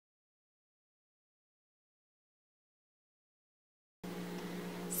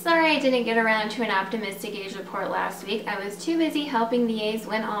Sorry I didn't get around to an optimistic A's report last week. I was too busy helping the A's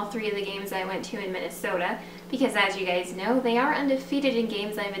win all 3 of the games I went to in Minnesota, because as you guys know, they are undefeated in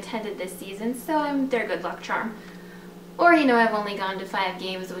games I've attended this season, so I'm their good luck charm. Or, I've only gone to 5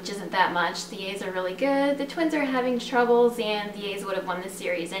 games, which isn't that much. The A's are really good, the Twins are having troubles, and the A's would have won the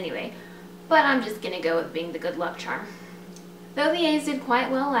series anyway. But I'm just gonna go with being the good luck charm. Though the A's did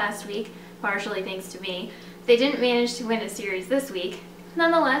quite well last week, partially thanks to me, they didn't manage to win a series this week.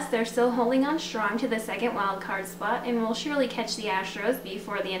 Nonetheless, they're still holding on strong to the second wild card spot and will surely catch the Astros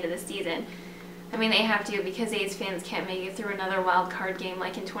before the end of the season. I mean, they have to, because A's fans can't make it through another wild card game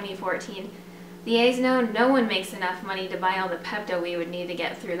like in 2014. The A's know no one makes enough money to buy all the Pepto we would need to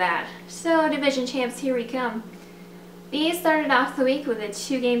get through that. So, division champs, here we come. The A's started off the week with a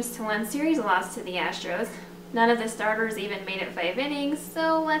 2-1 series loss to the Astros. None of the starters even made it 5 innings,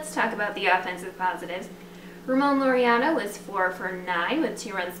 so let's talk about the offensive positives. Ramon Laureano was 4 for 9 with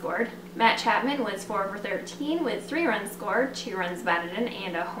 2 runs scored. Matt Chapman was 4 for 13 with 3 runs scored, 2 runs batted in,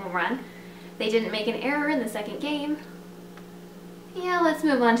 and a home run. They didn't make an error in the second game. Yeah, let's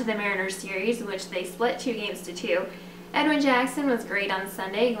move on to the Mariners series, which they split 2-2. Edwin Jackson was great on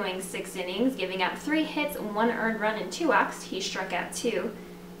Sunday, going 6 innings, giving up 3 hits, 1 earned run, and 2 walks. He struck out 2.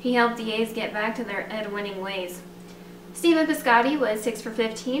 He helped the A's get back to their Ed-winning ways. Steven Piscotty was 6 for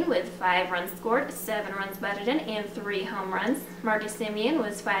 15 with 5 runs scored, 7 runs batted in, and 3 home runs. Marcus Semien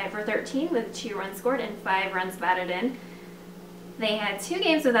was 5 for 13 with 2 runs scored and 5 runs batted in. They had 2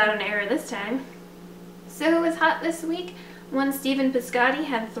 games without an error this time. So who was hot this week? One Steven Piscotty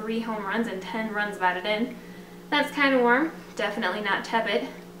had 3 home runs and 10 runs batted in. That's kind of warm, definitely not tepid.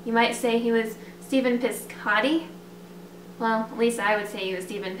 You might say he was Steven Piscotty. Well, at least I would say he was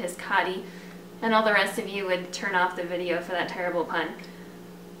Steven Piscotty, and all the rest of you would turn off the video for that terrible pun.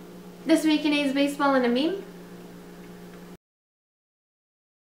 This week in A's baseball and a meme,